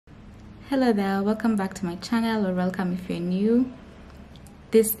Hello there, welcome back to my channel, or welcome if you're new.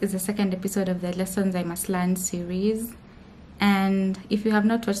 This is the second episode of the Lessons I Must Learn series, and if you have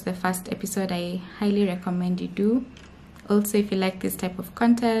not watched the first episode, I highly recommend you do. Also, if you like this type of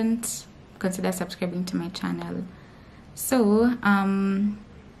content, consider subscribing to my channel. So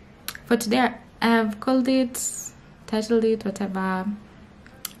for today, I have titled it whatever,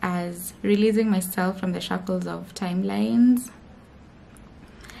 as releasing myself from the shackles of timelines.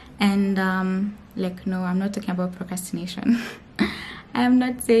 And no, I'm not talking about procrastination. I am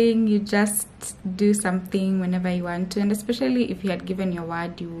not saying you just do something whenever you want to, and especially if you had given your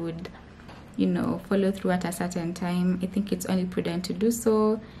word, you would, follow through at a certain time. I think it's only prudent to do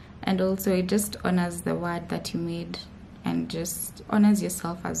so, and also it just honors the word that you made and just honors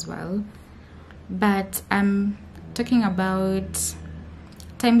yourself as well. But I'm talking about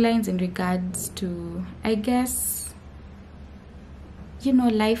timelines in regards to, I guess,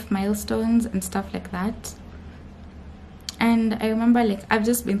 life milestones and stuff like that. And I remember I've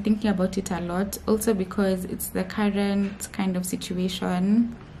just been thinking about it a lot, also because it's the current kind of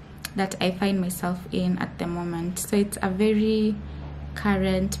situation that I find myself in at the moment. So it's a very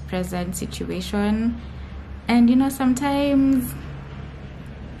current, present situation. And sometimes,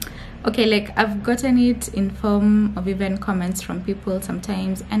 okay, I've gotten it in form of even comments from people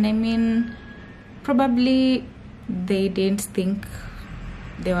sometimes, and I mean, probably they didn't think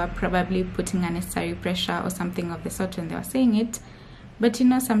they were probably putting unnecessary pressure or something of the sort when they were saying it. But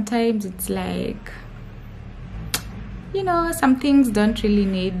sometimes it's some things don't really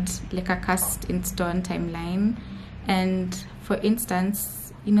need a cast in stone timeline. And for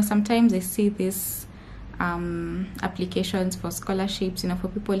instance, sometimes I see this applications for scholarships, for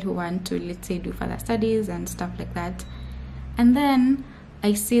people who want to, let's say, do further studies and stuff like that. And then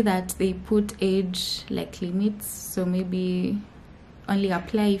I see that they put age limits, so maybe only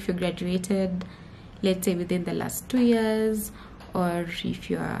apply if you graduated, let's say, within the last 2 years, or if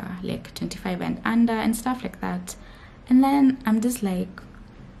you are 25 and under and stuff like that. And then I'm just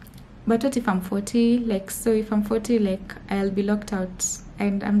but what if I'm 40? So if I'm 40, I'll be locked out.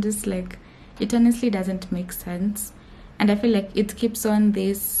 And I'm just it honestly doesn't make sense. And I feel it keeps on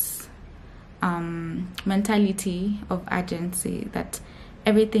this mentality of urgency, that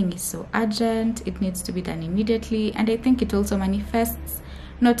everything is so urgent, it needs to be done immediately. And I think it also manifests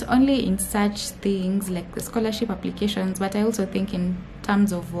not only in such things like the scholarship applications, but I also think in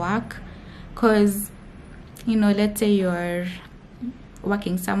terms of work. Because let's say you're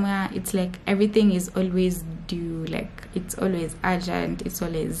working somewhere, it's everything is always due, it's always urgent, it's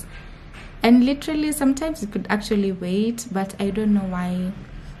always, and literally sometimes you could actually wait, but I don't know why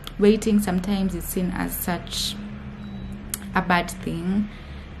waiting sometimes is seen as such a bad thing.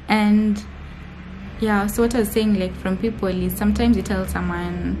 And yeah, so what I was saying, from people, is sometimes you tell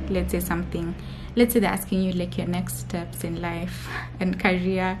someone, let's say they're asking you your next steps in life and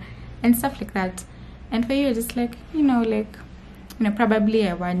career and stuff like that, and for you it's just probably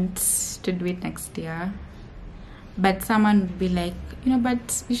I want to do it next year, but someone would be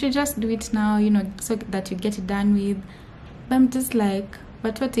but you should just do it now, so that you get it done with. But I'm just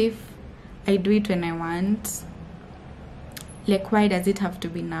but what if I do it when I want? Why does it have to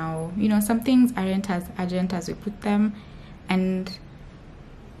be now? Some things aren't as urgent as we put them, and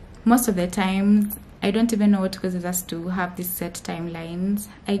most of the times I don't even know what causes us to have these set timelines.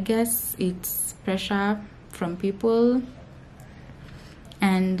 I guess it's pressure from people,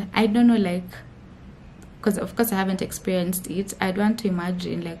 and I don't know, because of course I haven't experienced it. I'd want to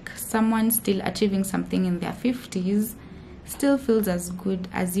imagine someone still achieving something in their 50s still feels as good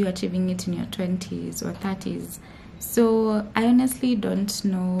as you achieving it in your 20s or 30s. So I honestly don't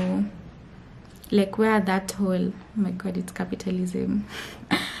know where that whole, oh my god, it's capitalism.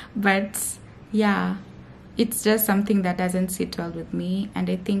 But yeah, it's just something that doesn't sit well with me, and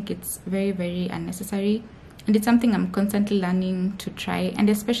I think it's very, very unnecessary. And it's something I'm constantly learning to try. And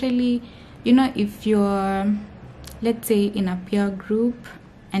especially, if you're, let's say, in a peer group,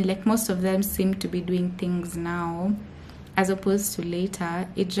 and most of them seem to be doing things now as opposed to later,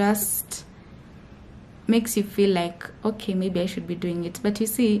 it just makes you feel okay, maybe I should be doing it. But you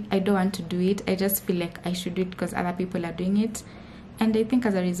see, I don't want to do it. I just feel I should do it because other people are doing it. And I think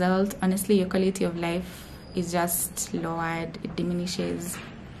as a result, honestly, your quality of life is just lowered. It diminishes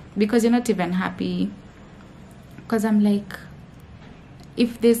because you're not even happy. Because I'm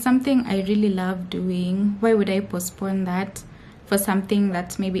if there's something I really love doing, why would I postpone that for something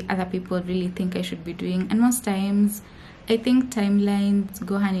that maybe other people really think I should be doing? And most times I think timelines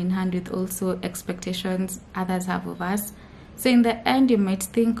go hand in hand with also expectations others have of us. So in the end, you might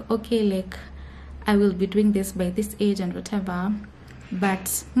think, okay, I will be doing this by this age and whatever.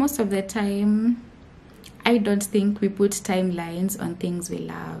 But most of the time, I don't think we put timelines on things we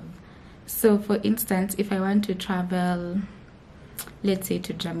love. So for instance, if I want to travel, let's say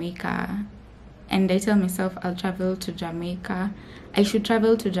to Jamaica, and I tell myself I'll travel to Jamaica, I should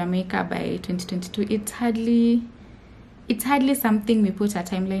travel to Jamaica by 2022. It's hardly something we put a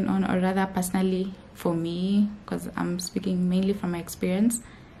timeline on, or rather personally for me, because I'm speaking mainly from my experience.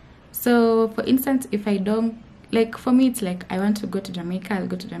 So for instance, if I don't, like for me, it's like I want to go to Jamaica, I'll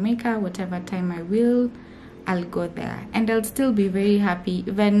go to Jamaica, whatever time I will, I'll go there. And I'll still be very happy,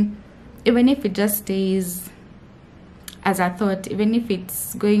 even if it just stays as a thought, even if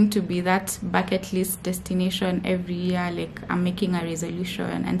it's going to be that bucket list destination every year, like I'm making a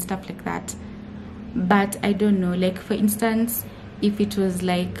resolution and stuff like that. But I don't know, like for instance, if it was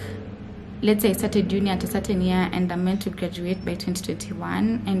like, let's say I started uni at a certain year and I'm meant to graduate by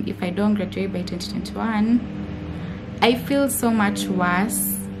 2021, and if I don't graduate by 2021, I feel so much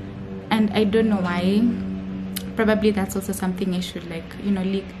worse, and I don't know why. Probably that's also something I should, like, you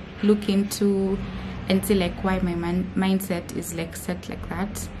know, look into and see like why my mindset is like set like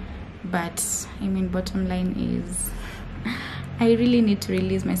that. But I mean, bottom line is I really need to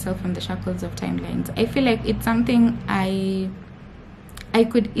release myself from the shackles of timelines. I feel like it's something I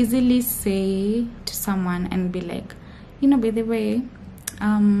could easily say to someone and be like, you know, by the way,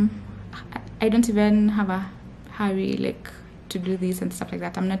 I don't even have a hurry like to do this and stuff like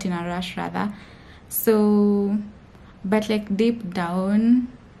that. I'm not in a rush rather. So, but like deep down,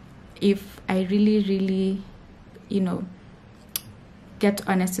 if I really, you know, get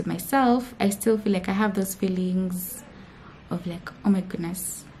honest with myself, I still feel like I have those feelings of like, oh my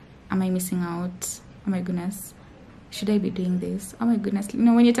goodness, am I missing out? Oh my goodness, should I be doing this? Oh my goodness. You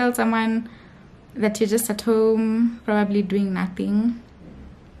know, when you tell someone that you're just at home, probably doing nothing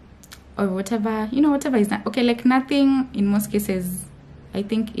or whatever, you know, whatever is not okay, like nothing in most cases I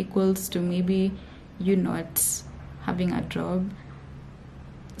think equals to maybe you not having a job.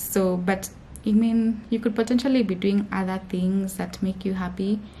 So, but I mean, you could potentially be doing other things that make you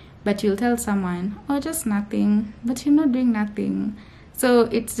happy, but you'll tell someone, oh, just nothing, but you're not doing nothing. So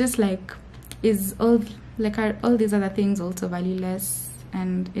it's just like, is all like, are all these other things also valueless?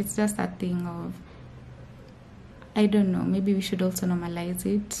 And it's just that thing of, I don't know, maybe we should also normalize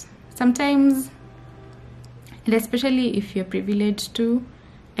it sometimes. And especially if you're privileged too,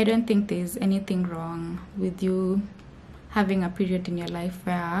 I don't think there's anything wrong with you having a period in your life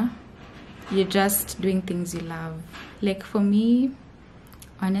where you're just doing things you love. Like for me,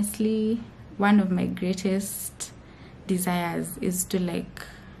 honestly, one of my greatest desires is to like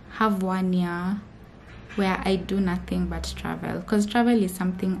have 1 year where I do nothing but travel, because travel is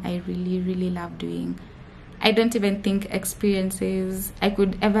something I really love doing. I don't even think experiences I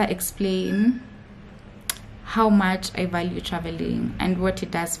could ever explain how much I value traveling and what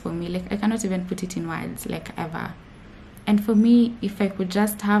it does for me. Like I cannot even put it in words, like ever. And for me, if I could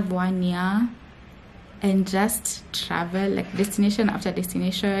just have 1 year and just travel, like destination after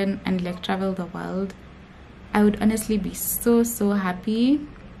destination, and like travel the world, I would honestly be so happy.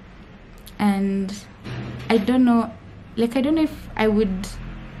 And I don't know, like I don't know if I would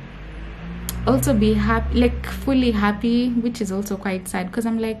also be happy, like fully happy, which is also quite sad, because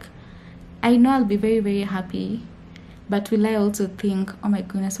I'm like, I know I'll be very happy, but will I also think, oh my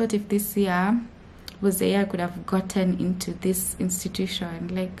goodness, what if this year was the year I could have gotten into this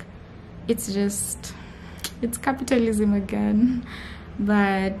institution? Like, it's just, it's capitalism again.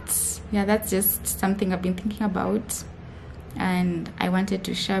 But yeah, that's just something I've been thinking about, and I wanted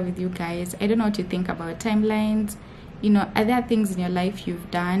to share with you guys. I don't know what you think about timelines. You know, are there things in your life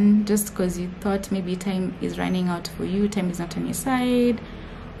you've done just because you thought maybe time is running out for you, time is not on your side,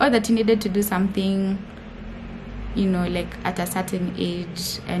 or that you needed to do something, you know, like at a certain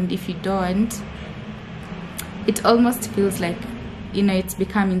age, and if you don't, it almost feels like, you know, it's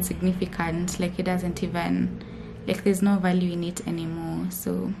become insignificant, like it doesn't even, like there's no value in it anymore.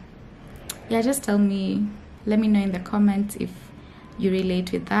 So yeah, just tell me, let me know in the comments if you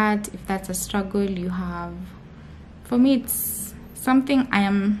relate with that, if that's a struggle you have. For me, it's something I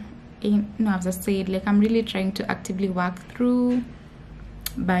am, you know, as I said, like I'm really trying to actively work through.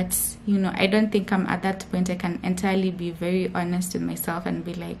 But you know, I don't think I'm at that point I can entirely be very honest with myself and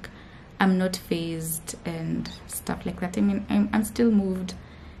be like, I'm not phased and stuff like that. I mean, I'm still moved.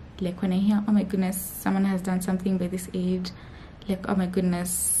 Like when I hear, oh my goodness, someone has done something by this age, like, oh my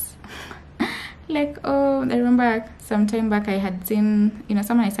goodness. Like, oh, I remember some time back I had seen, you know,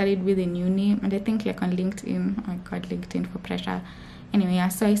 someone I studied with in uni, and I think like on LinkedIn, oh my god, LinkedIn for pressure. Anyway, yeah,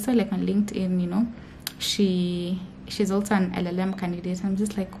 so I saw like on LinkedIn, you know, she's also an LLM candidate. I'm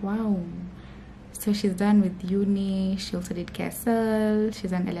just like, wow, So she's done with uni. She also did KSL.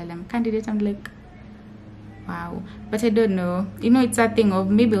 She's an LLM candidate. I'm like, wow. But I don't know, you know, it's a thing of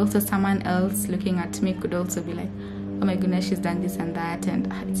maybe also someone else looking at me could also be like, oh my goodness, she's done this and that,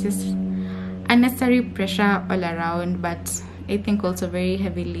 and it's just unnecessary pressure all around, but I think also very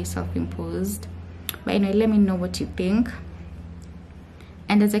heavily self-imposed. But anyway, let me know what you think.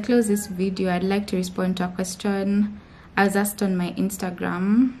 And as I close this video, I'd like to respond to a question I was asked on my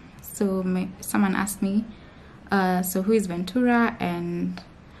Instagram. So someone asked me, so who is Ventura and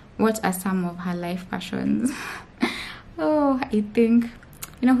what are some of her life passions? Oh, I think,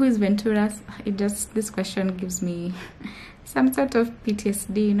 you know, who is Ventura? This question gives me some sort of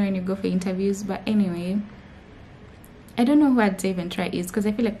PTSD, you know, when you go for interviews. But anyway, I don't know who I'd say Ventura is, because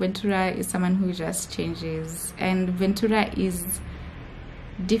I feel like Ventura is someone who just changes, and Ventura is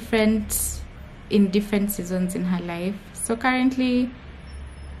different in different seasons in her life. So currently,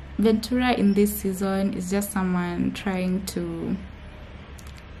 Ventura in this season is just someone trying to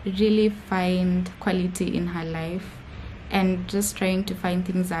really find quality in her life and just trying to find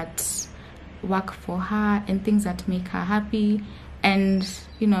things that work for her and things that make her happy, and,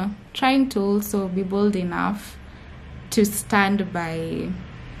 you know, trying to also be bold enough to stand by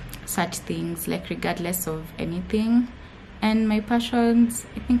such things, like regardless of anything. And my passions,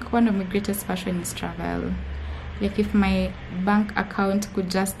 I think one of my greatest passions is travel. Like if my bank account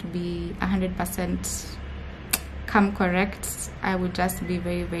could just be 100% come correct, I would just be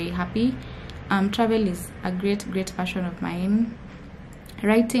very, very happy. Travel is a great passion of mine.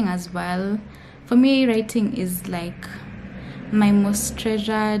 Writing as well. For me, writing is like my most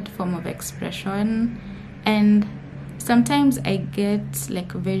treasured form of expression, and sometimes I get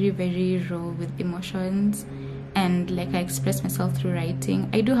like very, very raw with emotions, and like I express myself through writing.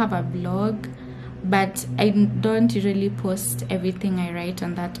 I do have a blog, but I don't usually post everything I write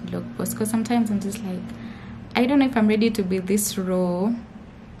on that blog post, because sometimes I'm just like, I don't know if I'm ready to be this raw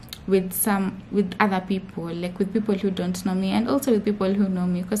with other people, like with people who don't know me and also with people who know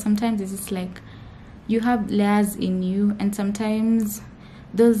me, because sometimes it's just like you have layers in you, and sometimes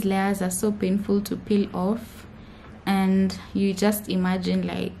those layers are so painful to peel off, and you just imagine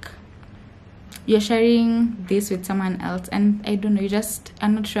like you're sharing this with someone else, and I don't know,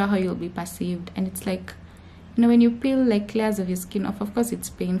 I'm not sure how you'll be perceived. And it's like, you know, when you peel like layers of your skin off, of course it's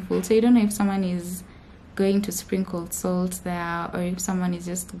painful. So you don't know if someone is going to sprinkle salt there, or if someone is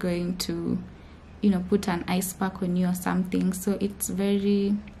just going to, you know, put an ice pack on you or something. So it's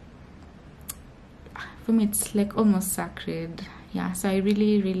very, for me, it's like almost sacred. Yeah, so I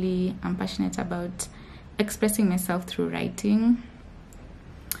really am passionate about expressing myself through writing.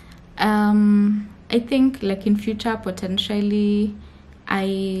 I think like in future, potentially,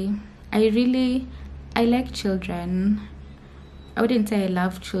 I like children. I wouldn't say I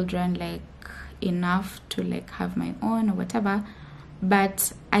love children like enough to like have my own or whatever,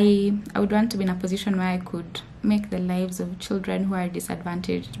 but I would want to be in a position where I could make the lives of children who are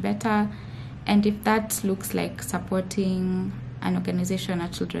disadvantaged better. And if that looks like supporting an organization, a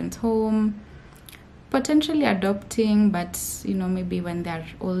children's home, potentially adopting, but you know, maybe when they're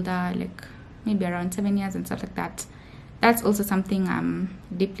older, like maybe around 7 years and stuff like that, that's also something I'm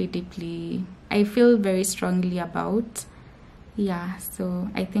deeply, I feel very strongly about. Yeah, so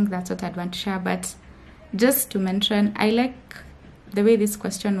I think that's what I'd want to share. But just to mention, I like the way this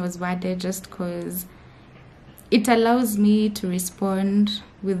question was worded, just because it allows me to respond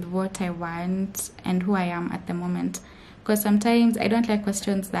with what I want and who I am at the moment. Because sometimes I don't like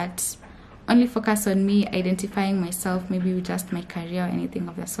questions that only focus on me identifying myself, maybe with just my career or anything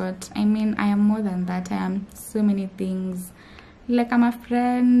of the sort. I mean, I am more than that. I am so many things. Like, I'm a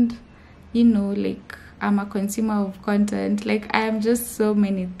friend, you know, like I'm a consumer of content. Like, I am just so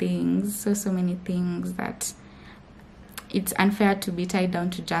many things, so many things that it's unfair to be tied down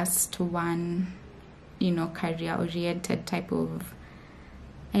to just one, you know, career-oriented type of,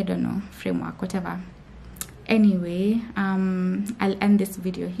 I don't know, framework, whatever. Anyway, I'll end this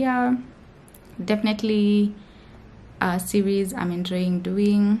video here. Definitely a series I'm enjoying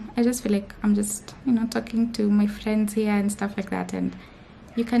doing. I just feel like I'm just, you know, talking to my friends here and stuff like that, and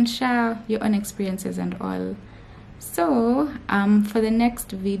you can share your own experiences and all. So for the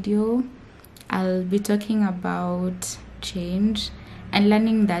next video, I'll be talking about change and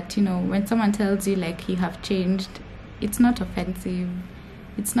learning that, you know, when someone tells you like you have changed, it's not offensive,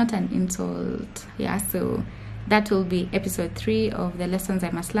 it's not an insult. Yeah, so that will be episode 3 of the Lessons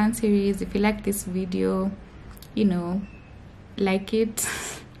I Must Learn series. If you like this video, you know, like it.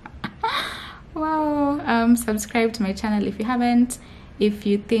 Wow. Subscribe to my channel if you haven't. If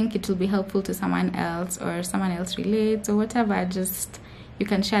you think it will be helpful to someone else, or someone else relates or whatever, just, you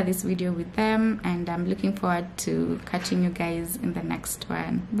can share this video with them, and I'm looking forward to catching you guys in the next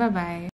one. Bye bye.